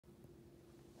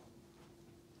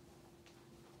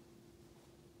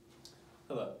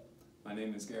Hello, my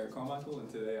name is Garrett Carmichael, and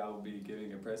today I will be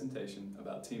giving a presentation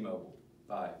about T-Mobile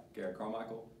by Garrett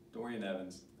Carmichael, Doriean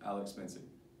Evans, Alex Spencer,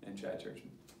 and Chad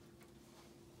Churchman.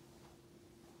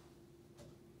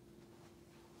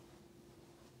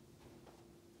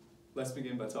 Let's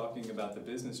begin by talking about the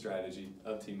business strategy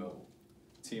of T-Mobile.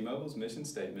 T-Mobile's mission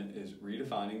statement is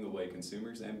redefining the way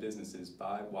consumers and businesses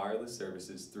buy wireless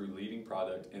services through leading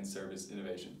product and service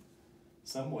innovation.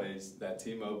 Some ways that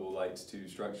T-Mobile likes to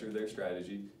structure their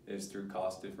strategy is through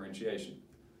cost differentiation.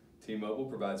 T-Mobile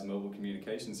provides mobile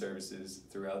communication services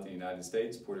throughout the United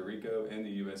States, Puerto Rico, and the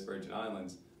U.S. Virgin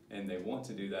Islands, and they want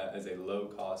to do that as a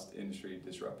low-cost industry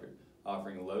disruptor,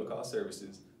 offering low-cost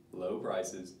services, low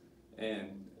prices,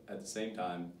 and at the same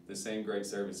time, the same great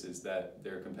services that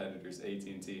their competitors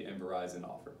AT&T and Verizon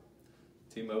offer.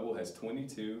 T-Mobile has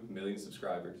 22 million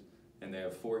subscribers, and they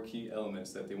have 4 key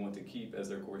elements that they want to keep as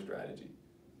their core strategy.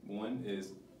 One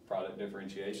is product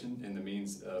differentiation, and the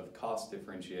means of cost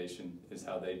differentiation is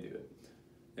how they do it.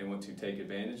 They want to take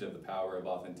advantage of the power of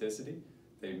authenticity.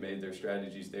 They've made their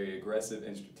strategies very aggressive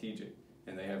and strategic,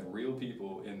 and they have real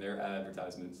people in their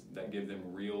advertisements that give them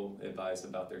real advice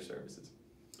about their services.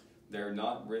 They're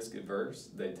not risk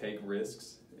adverse, they take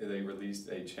risks. They released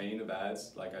a chain of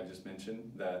ads, like I just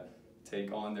mentioned, that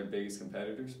take on their biggest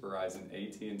competitors, Verizon,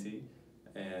 AT&T,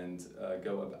 and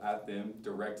go up at them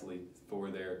directly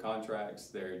for their contracts,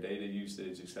 their data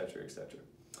usage, etc., etc.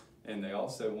 And they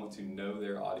also want to know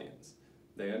their audience.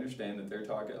 They understand that their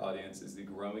target audience is the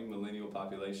growing millennial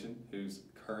population whose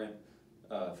current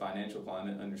financial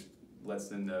climate lets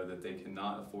them know that they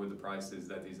cannot afford the prices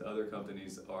that these other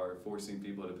companies are forcing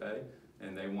people to pay,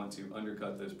 and they want to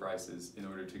undercut those prices in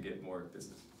order to get more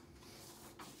business.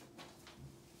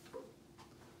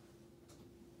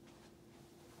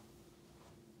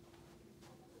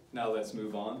 Now let's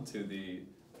move on to the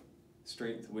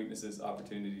strengths, weaknesses,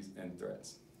 opportunities, and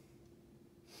threats.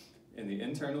 In the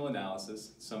internal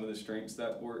analysis, some of the strengths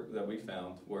that we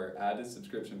found were added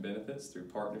subscription benefits through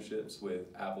partnerships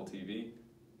with Apple TV,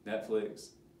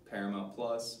 Netflix, Paramount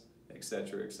Plus,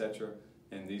 etc., etc.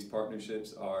 And these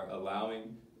partnerships are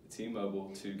allowing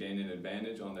T-Mobile to gain an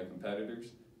advantage on their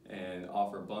competitors and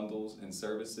offer bundles and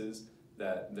services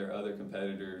that their other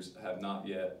competitors have not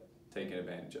yet taken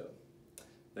advantage of.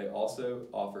 They also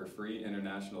offer free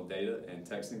international data and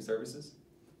texting services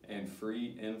and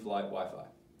free in-flight Wi-Fi.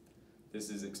 This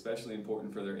is especially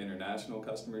important for their international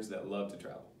customers that love to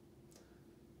travel.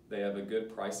 They have a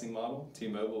good pricing model.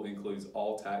 T-Mobile includes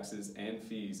all taxes and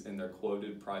fees in their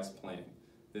quoted price plan.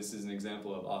 This is an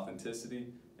example of authenticity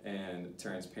and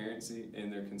transparency in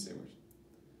their consumers.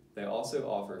 They also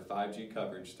offer 5G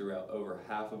coverage throughout over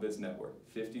half of its network,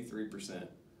 53%,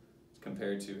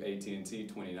 compared to AT&T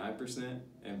 29%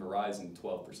 and Verizon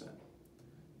 12%.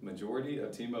 Majority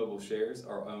of T-Mobile shares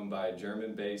are owned by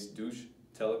German-based Deutsche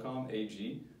Telekom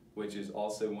AG, which is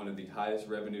also one of the highest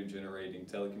revenue generating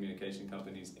telecommunication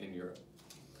companies in Europe.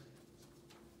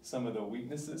 Some of the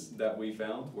weaknesses that we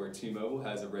found were T-Mobile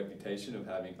has a reputation of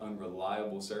having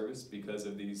unreliable service because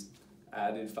of these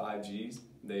added 5Gs.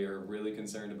 They are really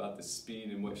concerned about the speed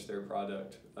in which their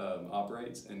product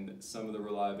operates, and some of the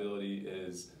reliability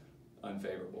is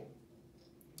unfavorable.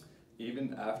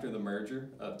 Even after the merger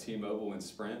of T-Mobile and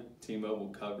Sprint, T-Mobile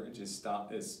coverage is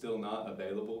still not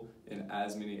available in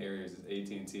as many areas as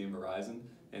AT&T and Verizon,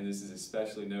 and this is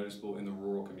especially noticeable in the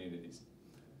rural communities.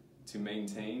 To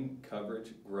maintain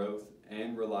coverage, growth,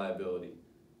 and reliability,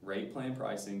 rate plan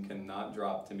pricing cannot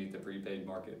drop to meet the prepaid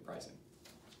market pricing.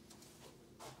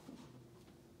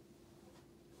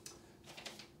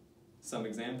 Some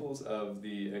examples of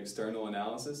the external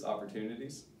analysis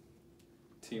opportunities.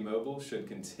 T-Mobile should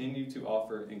continue to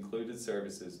offer included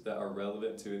services that are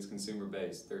relevant to its consumer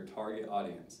base, their target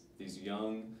audience, these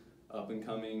young,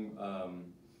 up-and-coming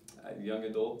young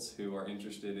adults who are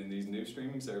interested in these new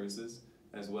streaming services,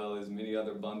 as well as many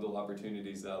other bundle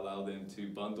opportunities that allow them to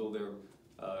bundle their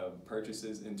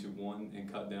purchases into one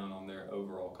and cut down on their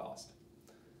overall cost.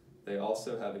 They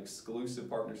also have exclusive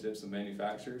partnerships with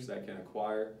manufacturers that can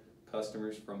acquire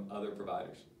customers from other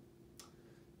providers.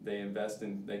 They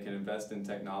can invest in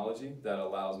technology that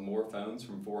allows more phones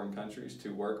from foreign countries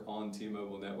to work on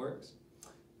T-Mobile networks.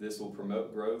 This will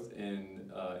promote growth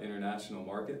in international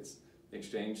markets,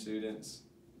 exchange students,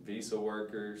 visa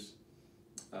workers,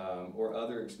 or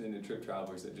other extended trip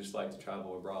travelers that just like to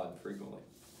travel abroad frequently.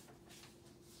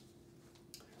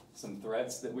 Some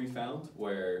threats that we found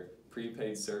were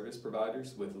prepaid service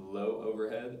providers with low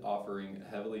overhead offering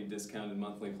heavily discounted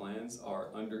monthly plans are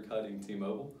undercutting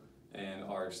T-Mobile and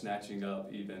are snatching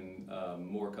up even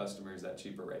more customers at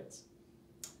cheaper rates.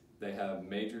 They have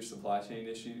major supply chain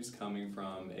issues coming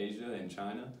from Asia and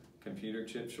China Computer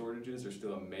chip shortages are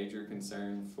still a major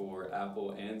concern for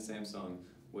Apple and Samsung,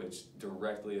 which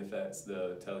directly affects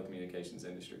the telecommunications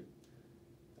industry.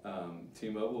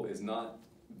 T-Mobile is not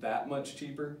that much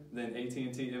cheaper than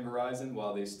AT&T and Verizon,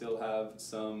 while they still have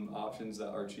some options that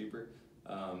are cheaper.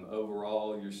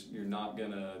 Overall, you're not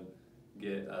gonna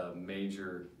get a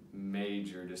major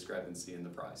discrepancy in the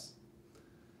price.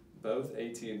 Both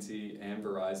AT&T and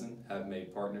Verizon have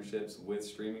made partnerships with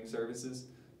streaming services,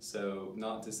 so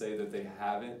not to say that they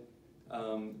haven't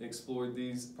explored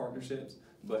these partnerships,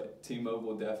 but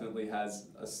T-Mobile definitely has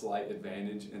a slight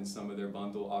advantage in some of their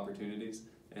bundle opportunities,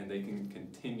 and they can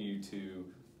continue to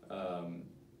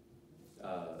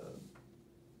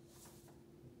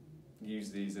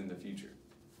use these in the future.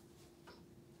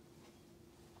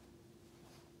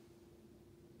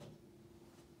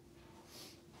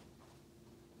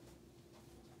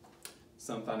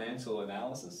 Some financial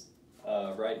analysis.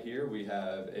 Right here we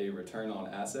have a return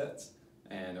on assets,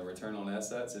 and a return on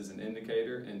assets is an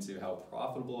indicator into how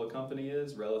profitable a company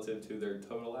is relative to their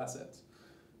total assets.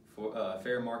 For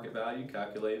fair market value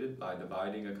calculated by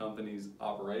dividing a company's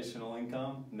operational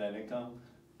income, net income,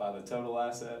 by the total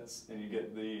assets, and you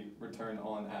get the return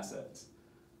on assets.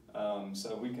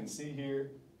 So we can see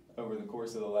here over the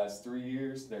course of the last 3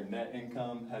 years, their net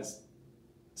income has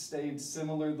stayed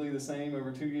similarly the same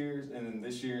over 2 years, and then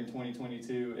this year in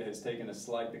 2022 it has taken a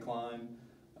slight decline.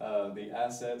 The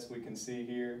assets we can see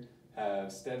here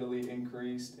have steadily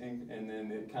increased, and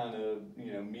then it kind of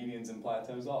medians and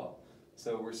plateaus off.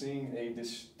 So we're seeing a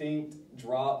distinct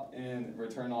drop in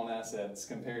return on assets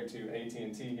compared to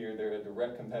AT&T here. They're a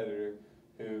direct competitor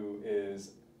who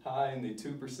is high in the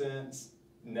 2%,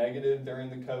 negative during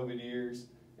the COVID years,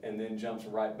 and then jumps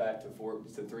right back to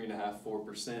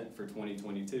 3.5–4% for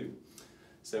 2022.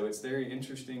 So it's very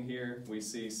interesting here. We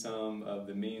see some of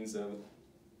the means of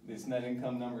these net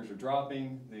income numbers are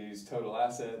dropping, these total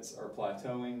assets are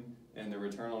plateauing, and the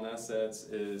return on assets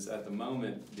is at the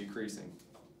moment decreasing.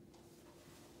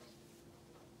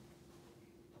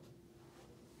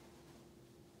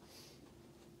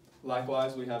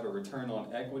 Likewise, we have a return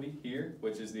on equity here,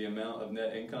 which is the amount of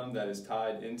net income that is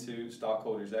tied into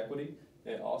stockholders' equity.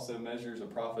 It also measures a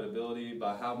profitability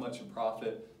by how much a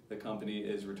profit the company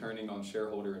is returning on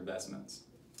shareholder investments.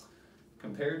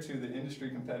 Compared to the industry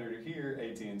competitor here,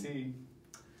 AT&T,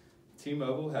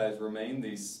 T-Mobile has remained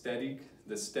the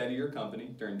steadier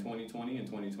company during 2020 and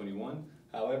 2021.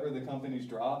 However, the company's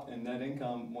drop in net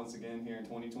income once again here in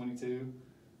 2022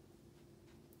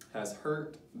 has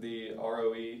hurt the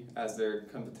ROE as their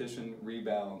competition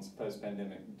rebounds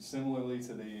post-pandemic. Similarly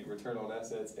to the return on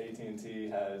assets, AT&T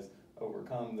has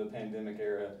overcome the pandemic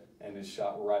era and is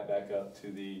shot right back up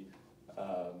to the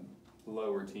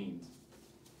lower teens.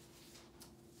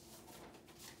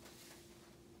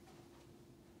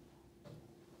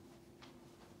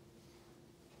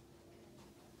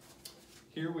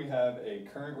 Here we have a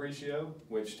current ratio,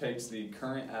 which takes the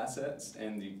current assets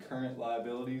and the current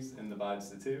liabilities and divides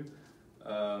the two.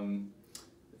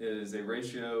 It is a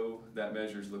ratio that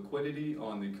measures liquidity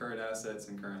on the current assets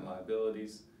and current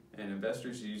liabilities, and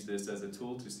investors use this as a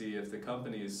tool to see if the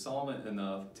company is solvent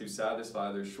enough to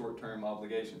satisfy their short-term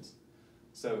obligations.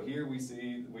 So here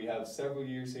we have several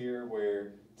years here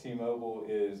where T-Mobile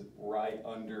is right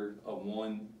under a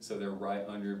 1, so they're right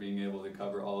under being able to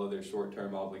cover all of their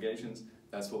short-term obligations.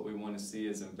 That's what we want to see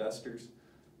as investors.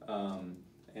 And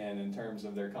in terms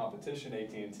of their competition,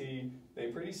 AT&T, they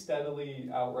pretty steadily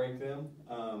outrank them.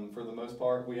 For the most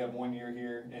part, we have 1 year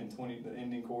here in the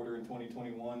ending quarter in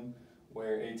 2021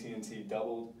 where AT&T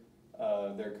doubled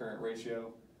their current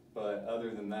ratio. But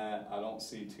other than that, I don't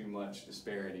see too much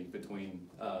disparity between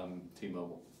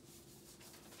T-Mobile.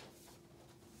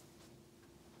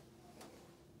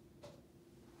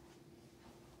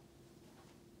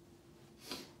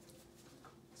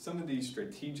 Some of these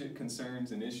strategic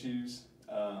concerns and issues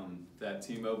that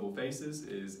T-Mobile faces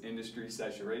is industry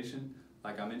saturation.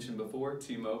 Like I mentioned before,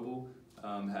 T-Mobile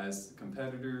has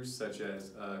competitors such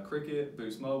as Cricket,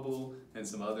 Boost Mobile, and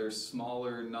some other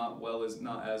smaller, not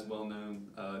as well-known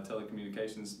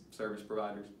telecommunications service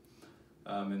providers.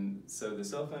 And so the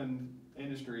cell phone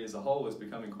industry as a whole is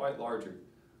becoming quite larger,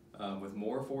 with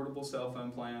more affordable cell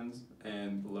phone plans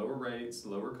and lower rates,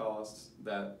 lower costs.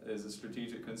 That is a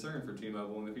strategic concern for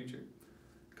T-Mobile in the future.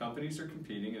 Companies are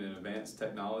competing in an advanced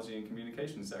technology and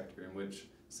communication sector in which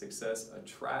success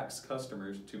attracts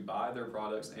customers to buy their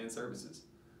products and services.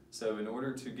 So in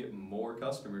order to get more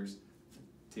customers,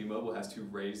 T-Mobile has to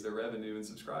raise their revenue and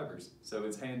subscribers. So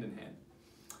it's hand in hand.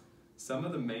 Some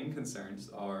of the main concerns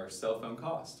are cell phone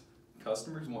cost.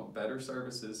 Customers want better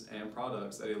services and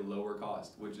products at a lower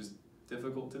cost, which is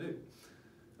difficult to do.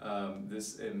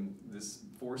 This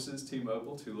forces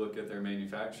T-Mobile to look at their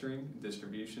manufacturing,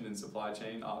 distribution, and supply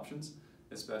chain options,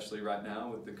 especially right now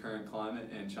with the current climate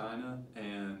in China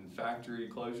and factory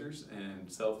closures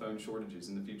and cell phone shortages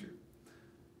in the future.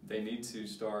 They need to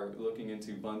start looking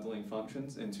into bundling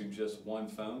functions into just one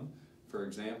phone. For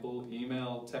example,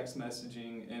 email, text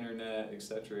messaging, internet,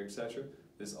 etc., etc.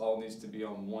 This all needs to be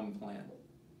on one plan.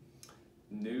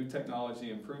 New technology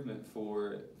improvement,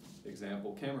 for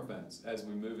example, camera phones. As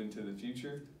we move into the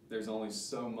future, there's only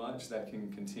so much that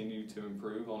can continue to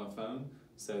improve on a phone,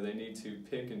 so they need to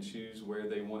pick and choose where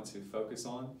they want to focus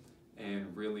on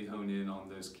and really hone in on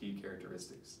those key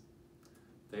characteristics.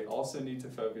 They also need to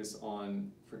focus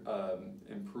on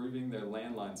improving their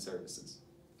landline services.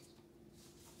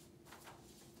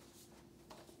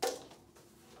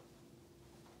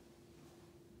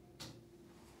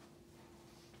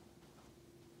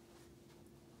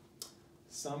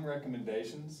 Some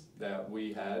recommendations that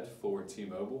we had for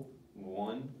T-Mobile,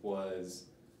 one was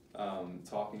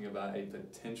talking about a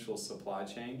potential supply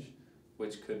change,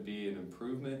 which could be an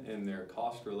improvement in their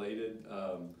cost-related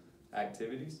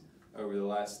activities. Over the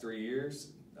last 3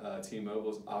 years,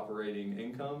 T-Mobile's operating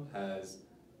income has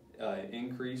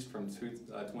increased from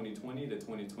 2020 to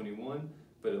 2021,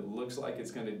 but it looks like it's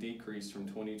going to decrease from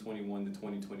 2021 to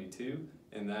 2022,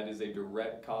 and that is a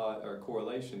direct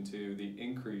correlation to the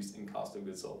increase in cost of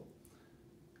goods sold.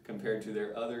 Compared to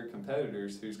their other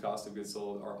competitors whose cost of goods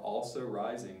sold are also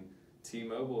rising,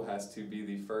 T-Mobile has to be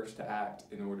the first to act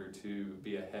in order to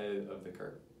be ahead of the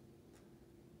curve.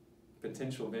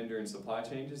 Potential vendor and supply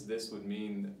changes, this would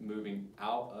mean moving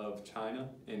out of China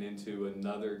and into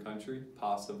another country,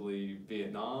 possibly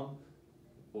Vietnam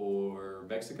or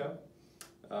Mexico,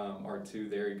 are two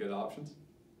very good options.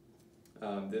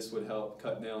 This would help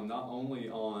cut down not only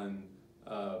on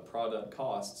product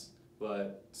costs,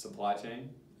 but supply chain,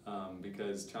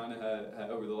 because China had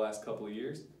over the last couple of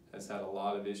years has had a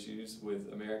lot of issues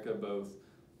with America, both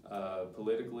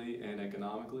politically and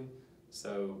economically.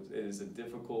 So it is a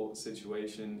difficult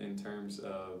situation in terms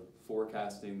of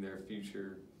forecasting their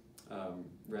future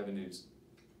revenues.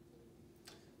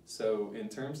 So in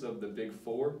terms of the big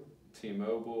four,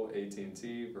 T-Mobile,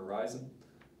 AT&T, Verizon,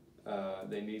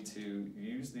 they need to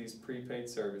use these prepaid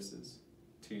services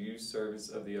to use service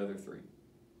of the other three.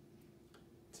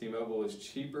 T-Mobile is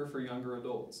cheaper for younger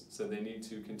adults, so they need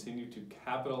to continue to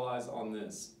capitalize on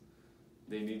this.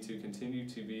 They need to continue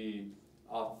to be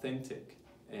authentic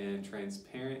and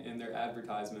transparent in their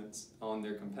advertisements on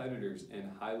their competitors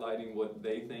and highlighting what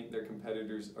they think their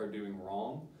competitors are doing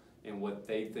wrong and what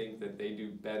they think that they do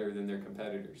better than their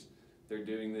competitors. They're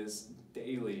doing this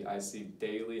daily. I see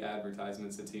daily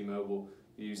advertisements at T-Mobile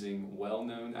using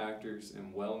well-known actors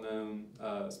and well-known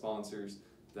sponsors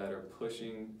that are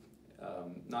pushing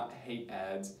not hate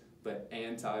ads, but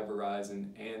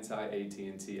anti-Verizon,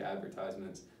 anti-AT&T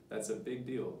advertisements. That's a big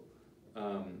deal.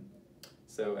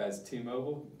 So as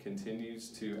T-Mobile continues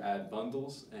to add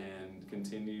bundles and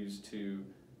continues to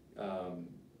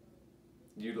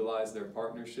utilize their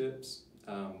partnerships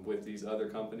with these other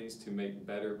companies to make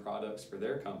better products for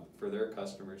their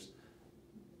customers,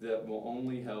 that will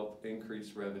only help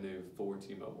increase revenue for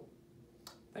T-Mobile.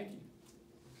 Thank you.